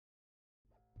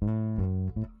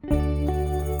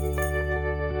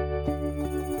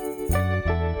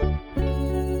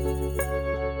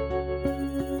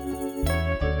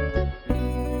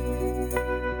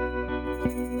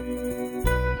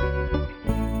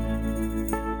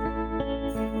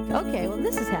okay, well,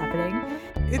 this is happening.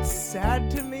 It's sad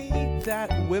to me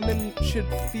that women should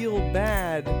feel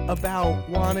bad about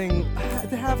wanting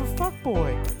to have a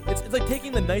fuckboy. It's like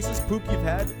taking the nicest poop you've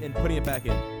had and putting it back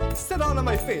in. Sit on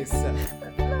my face.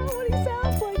 That's not what he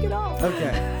sounds like at all.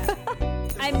 Okay.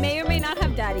 I may or may not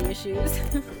have daddy issues.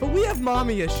 But we have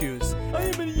mommy issues. I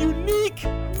am a unique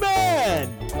man,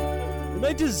 and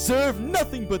I deserve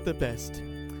nothing but the best.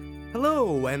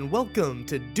 Hello, and welcome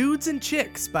to Dudes and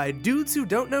Chicks by Dudes Who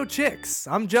Don't Know Chicks.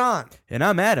 I'm John. And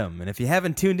I'm Adam, and if you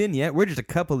haven't tuned in yet, we're just a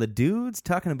couple of dudes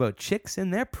talking about chicks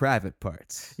and their private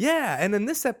parts. Yeah, and in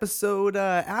this episode,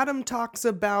 Adam talks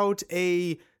about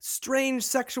a strange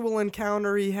sexual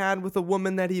encounter he had with a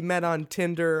woman that he met on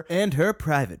Tinder. And her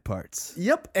private parts.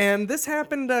 Yep, and this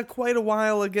happened quite a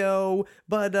while ago,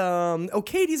 but,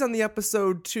 Katie's on the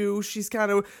episode too.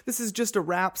 This is just a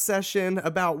rap session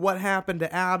about what happened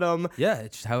to Adam. Yeah,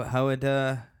 it's just I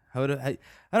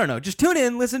don't know. Just tune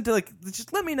in, listen to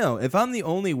just let me know. If I'm the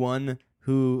only one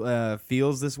who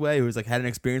feels this way, who's like had an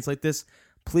experience like this,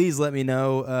 please let me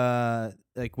know,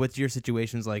 what's your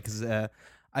situation's like, because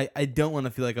I don't want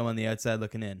to feel like I'm on the outside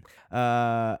looking in.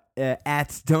 At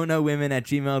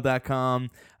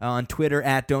don'tknowwomen@gmail.com, on Twitter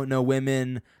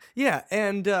 @don'tknowwomen. Yeah,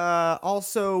 and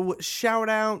also shout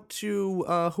out to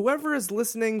whoever is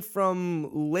listening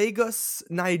from Lagos,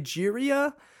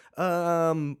 Nigeria.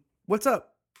 What's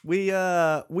up? We'd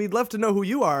love to know who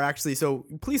you are, actually, so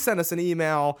please send us an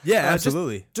email. Yeah,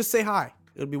 absolutely. Just say hi.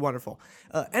 It would be wonderful.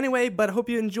 Anyway, but I hope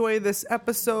you enjoy this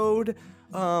episode.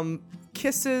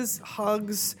 Kisses,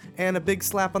 hugs, and a big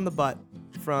slap on the butt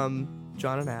from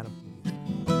John and Adam.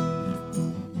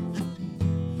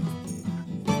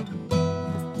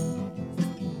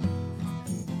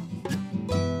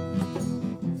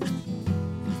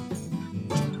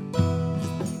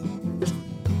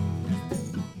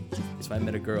 So I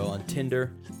met a girl on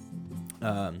Tinder.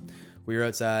 We were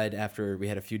outside after we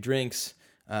had a few drinks.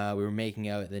 We were making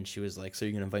out, and then she was like, "So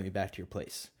you're going to invite me back to your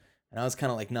place?" And I was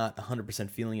kind of like not 100%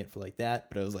 feeling it for like that,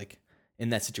 but I was like in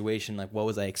that situation, like what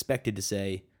was I expected to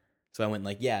say? So I went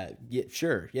like, yeah,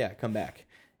 sure, yeah, come back.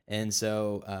 And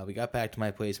so we got back to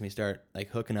my place and we start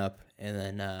like hooking up, and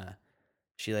then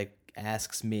she like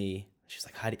asks me, she's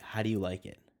like, how do you like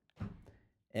it?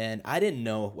 And I didn't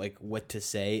know like what to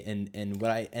say, and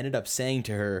what I ended up saying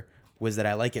to her was that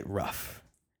I like it rough.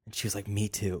 And she was like, me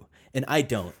too. And I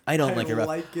don't like it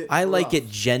rough. I like it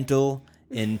gentle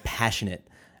and passionate.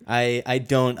 I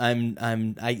don't know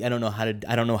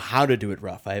how to do it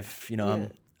rough. I'm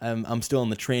still on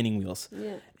the training wheels.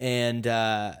 Yeah.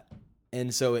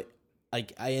 And so it,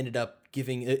 like, I ended up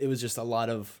giving it was just a lot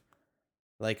of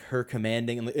like her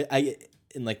commanding,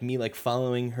 and like me like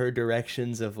following her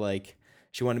directions of like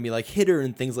she wanted me like hit her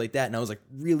and things like that, and I was like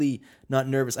really not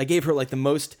nervous. I gave her like the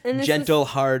most gentle,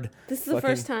 hard. This is the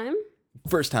first time?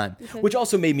 First time, okay. Which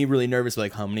also made me really nervous.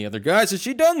 Like, how many other guys has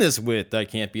she done this with? I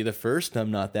can't be the first.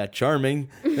 I'm not that charming.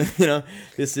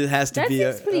 This has to be.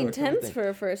 That seems pretty intense for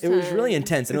a first time. It was really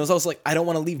intense, and it was also like I don't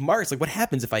want to leave marks. Like, what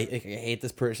happens if I hate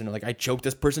this person, or like I choke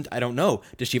this person? I don't know.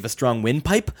 Does she have a strong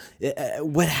windpipe?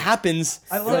 What happens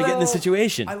if I get in this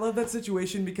situation? I love that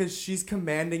situation because she's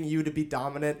commanding you to be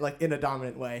dominant, like in a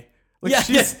dominant way. Like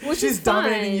she's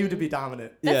dominating you to be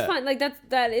dominant. That's fine. Like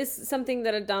that is something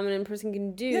that a dominant person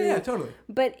can do. Yeah, totally.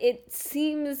 But it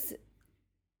seems,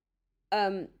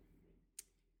 I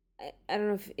don't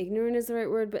know if ignorant is the right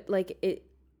word, but like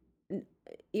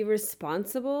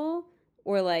irresponsible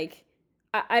or like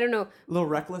I don't know. A little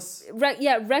reckless.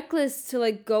 Reckless to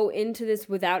like go into this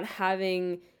without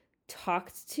having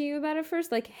talked to you about it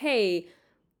first. Like, hey,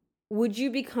 would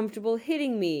you be comfortable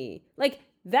hitting me? Like.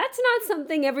 That's not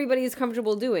something everybody is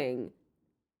comfortable doing.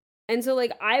 And so,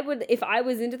 like, if I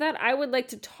was into that, I would like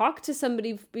to talk to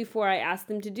somebody before I ask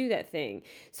them to do that thing.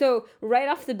 So, right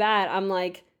off the bat, I'm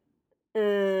like,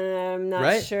 I'm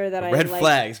not sure that I Red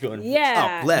flags going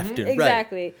up, left, and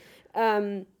exactly.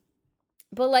 Right.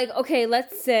 But, like, okay,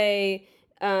 let's say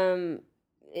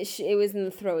it was in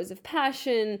the throes of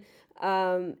passion.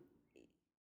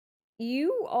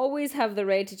 You always have the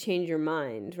right to change your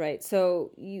mind, right? So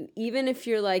you, even if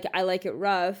you're like, I like it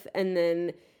rough, and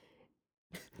then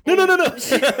no. No. Not like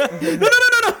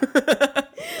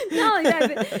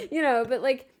that, but, but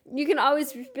like you can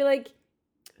always be like,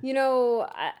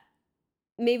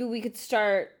 maybe we could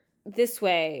start this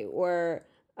way, or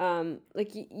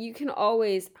like you can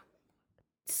always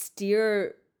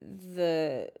steer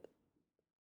the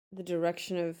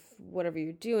direction of whatever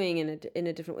you're doing in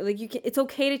a different way. Like it's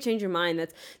okay to change your mind.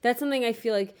 That's something I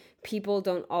feel like people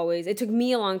don't always. It took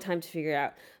me a long time to figure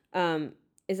out.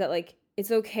 Is that like it's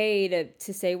okay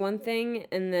to say one thing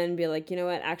and then be like, you know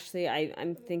what, actually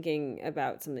I'm thinking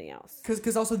about something else.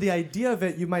 Because also the idea of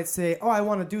it, you might say, oh, I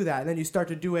want to do that. And then you start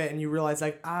to do it and you realize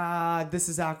like, this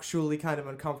is actually kind of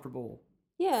uncomfortable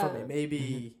Yeah. for me.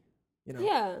 Maybe, you know.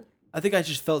 Yeah. I think I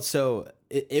just felt so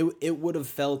it would have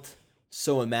felt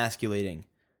so emasculating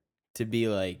to be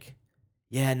like,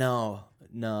 yeah, no,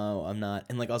 I'm not.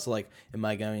 And like also like, am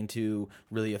I going to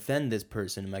really offend this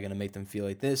person? Am I going to make them feel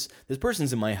like this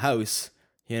person's in my house,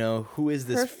 you know, who is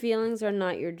this? Her feelings are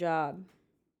not your job.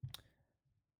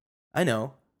 I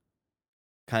know.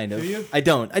 Kind of. Do you? I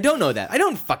don't know that. I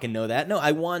don't fucking know that. No,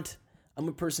 I'm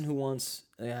a person who wants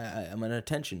I'm an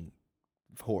attention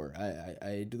whore.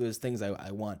 I do those things.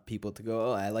 I want people to go,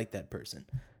 oh, I like that person.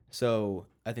 So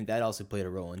I think that also played a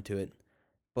role into it.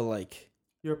 But like,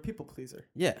 You're a people pleaser.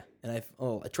 yeah, and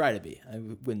I try to be. I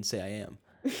wouldn't say I am.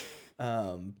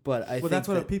 But I think That's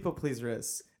what a people pleaser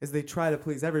is they try to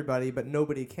please everybody, but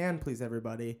nobody can please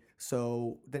everybody.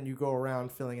 So then you go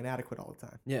around feeling inadequate all the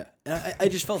time. yeah. And I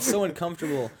just felt so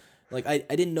uncomfortable. Like I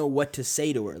didn't know what to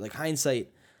say to her. Like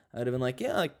hindsight, I'd have been like,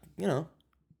 yeah, like, you know,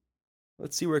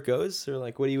 let's see where it goes. Or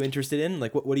like, what are you interested in?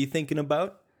 Like, what are you thinking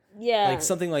about? Yeah. Like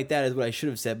something like that is what I should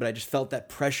have said, but I just felt that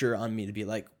pressure on me to be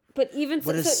like, But even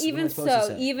What so, is- so even what am I supposed to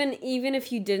so, say? even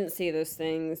if you didn't say those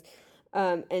things,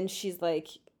 and she's like,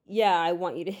 "Yeah, I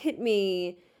want you to hit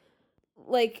me,"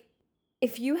 like,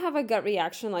 if you have a gut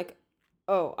reaction, like,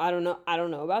 "Oh, I don't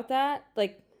know about that,"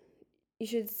 like, you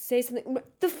should say something. Remember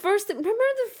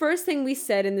the first thing we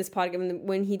said in this podcast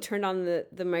when he turned on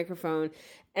the microphone,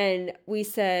 and we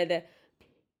said,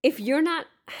 if you're not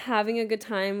having a good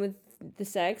time with the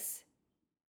sex,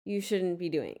 you shouldn't be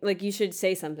doing. Like, you should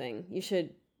say something. You should.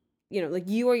 You know, like,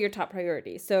 you are your top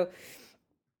priority. So,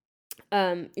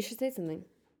 you should say something.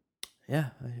 yeah,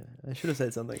 I should have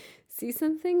said something. See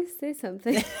something, say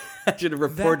something. I should have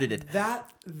reported it.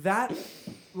 That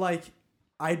like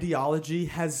ideology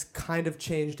has kind of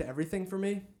changed everything for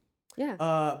me.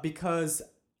 Yeah. Because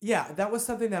yeah, that was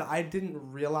something that I didn't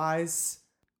realize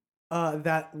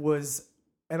that was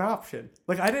an option.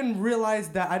 Like I didn't realize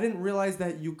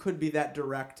that you could be that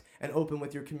direct and open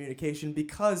with your communication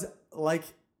because like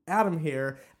Adam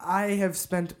here, I have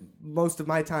spent most of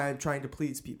my time trying to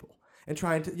please people and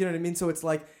trying to, you know what I mean? So it's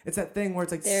like, it's that thing where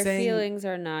it's like Their saying, feelings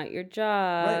are not your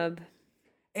job.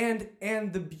 and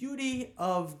the beauty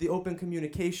of the open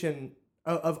communication,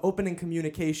 of opening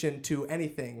communication to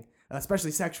anything,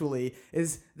 especially sexually,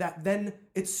 is that then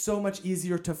it's so much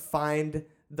easier to find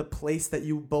the place that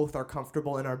you both are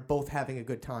comfortable and are both having a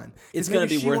good time. It's 'Cause going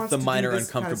maybe to be she worth wants the to do minor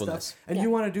this kind of uncomfortableness. stuff, and you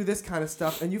want to do this kind of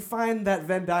stuff, and you find that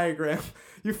Venn diagram.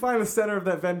 You find the center of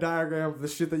that Venn diagram of the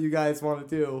shit that you guys want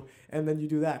to do, and then you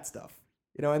do that stuff.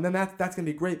 You know, and then that's going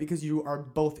to be great because you are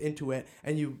both into it,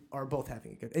 and you are both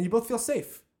having a good, and you both feel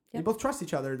safe. Yeah. You both trust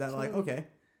each other. That like, okay.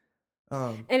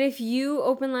 And if you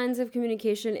open lines of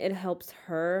communication, it helps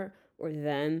her or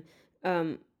them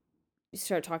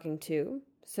start talking too.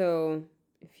 So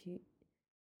if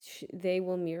they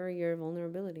will mirror your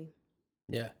vulnerability.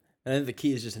 Yeah. And I think the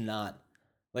key is just not,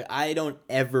 like, I don't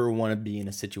ever want to be in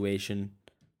a situation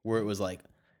where it was like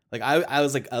I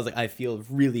was like, I feel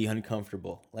really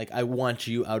uncomfortable. Like, I want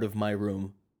you out of my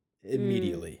room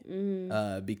immediately.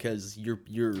 Because you're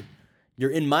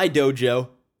in my dojo.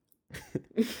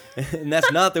 And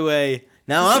that's not the way.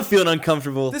 Now I'm feeling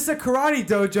uncomfortable. This is a karate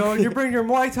dojo, and you bring your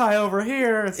Muay Thai over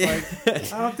here. It's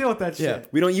like, I don't deal with that shit. Yeah,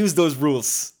 we don't use those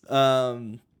rules.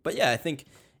 But yeah, I think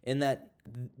in that,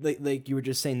 like you were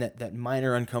just saying, that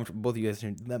minor uncomfortable, both of you guys,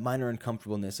 that minor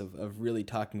uncomfortableness of really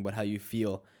talking about how you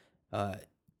feel,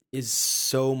 is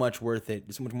so much worth it.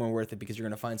 It's so much more worth it because you're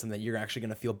going to find something that you're actually going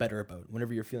to feel better about.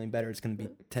 Whenever you're feeling better, it's going to be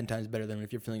 10 times better than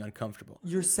if you're feeling uncomfortable.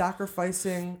 You're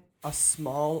sacrificing a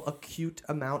small, acute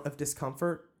amount of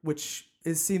discomfort, which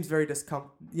seems very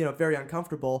very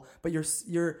uncomfortable. But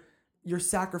you're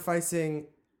sacrificing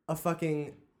a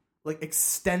fucking like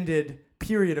extended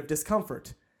period of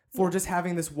discomfort for just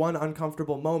having this one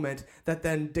uncomfortable moment that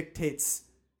then dictates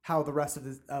how the rest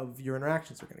of your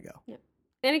interactions are going to go. Yeah.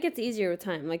 And it gets easier with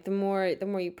time. Like, the more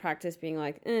you practice being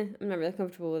like, I'm not really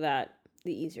comfortable with that,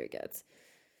 the easier it gets.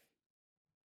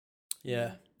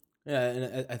 Yeah. Yeah,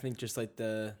 and I think just like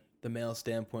the male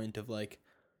standpoint of like,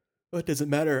 what does it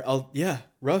matter?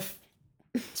 Rough,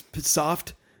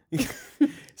 soft,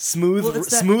 smooth, Well,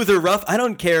 it's that- smooth or rough. I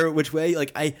don't care which way.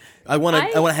 Like I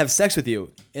want to have sex with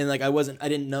you, and like I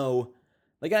didn't know.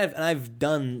 Like I've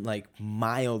done like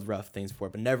mild rough things before,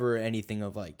 but never anything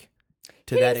of like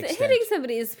to that extent. Hitting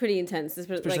somebody is pretty intense. Like,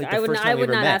 like, the I would first not, time I we would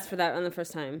ever not met. ask for that on the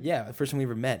first time. Yeah, the first time we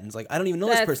ever met, and it's like I don't even know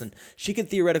this That's- person. She could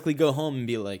theoretically go home and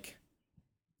be like,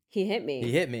 He hit me.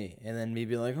 He hit me, and then me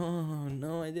be like, oh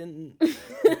no, I didn't.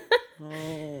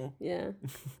 Oh, Yeah.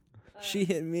 she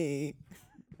hit me.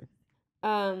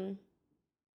 I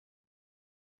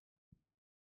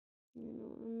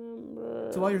don't remember.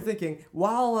 So while you're thinking,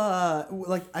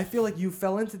 like I feel like you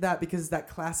fell into that because it's that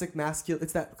classic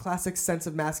it's that classic sense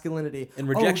of masculinity And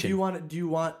rejection. Oh, do you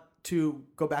want to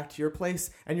go back to your place?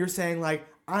 And you're saying like,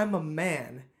 I'm a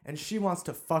man and she wants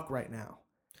to fuck right now.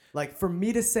 Like for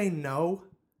me to say no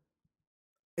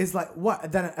is like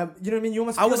what? Then you know what I mean? You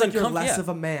almost feel like you're less of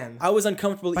a man. I was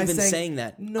uncomfortable by even saying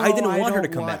that. No, I didn't want her to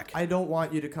come back. I don't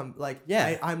want you to come. Like,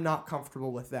 Yeah. I'm not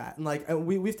comfortable with that. And like,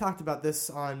 we've talked about this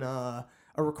on a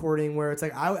recording where it's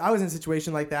like I was in a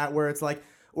situation like that where it's like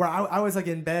where I was like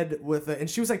in bed with and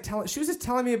she was just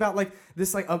telling me about like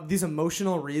this like these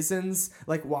emotional reasons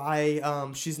like why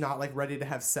she's not like ready to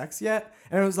have sex yet.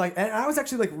 And it was like, and I was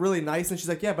actually like really nice, and she's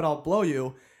like, yeah, but I'll blow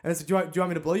you. And I said, do you want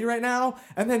me to blow you right now?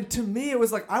 And then to me, it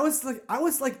was like I was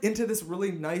like into this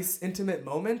really nice, intimate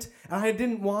moment, and I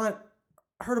didn't want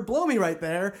her to blow me right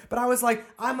there. But I was like,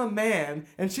 I'm a man,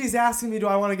 and she's asking me, do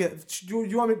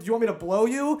you want me to blow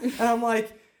you? And I'm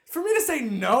like, for me to say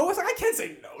no, it's like I can't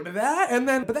say no to that.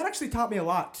 But that actually taught me a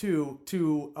lot too.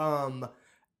 And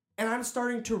I'm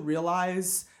starting to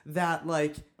realize that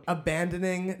like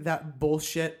abandoning that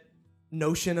bullshit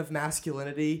notion of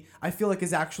masculinity, I feel like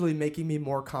is actually making me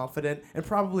more confident and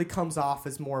probably comes off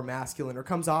as more masculine or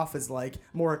comes off as like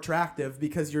more attractive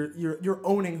because you're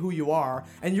owning who you are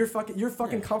and you're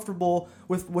fucking comfortable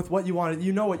with what you want.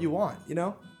 You know what you want, you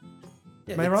know?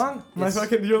 Yeah, Am I wrong?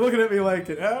 You're looking at me like,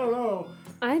 I don't know.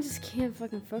 I just can't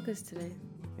fucking focus today.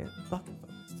 Can't fucking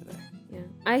focus today. Yeah.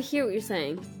 I hear what you're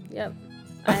saying. Yep.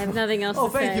 I have nothing else to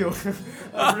say. Thank you.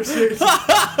 I appreciate it.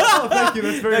 Oh, thank you.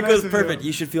 That's very That nice goes of perfect. You.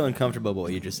 You should feel uncomfortable with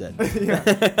what you just said. Yeah.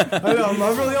 I know.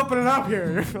 I'm really opening up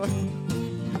here.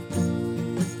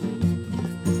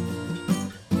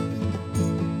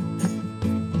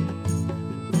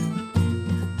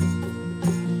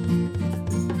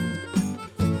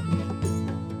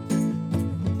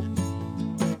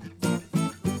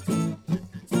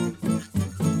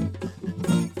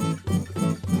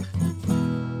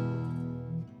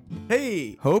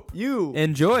 Hey, Hope you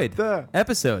enjoyed the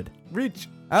episode. reach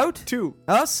Out to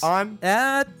us on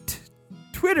at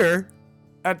Twitter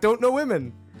at Don't Know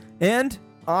Women and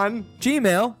on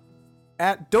Gmail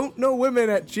at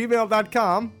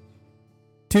don'tknowwomen@gmail.com.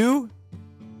 to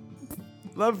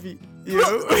Love you.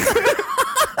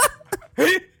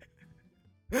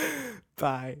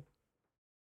 Bye.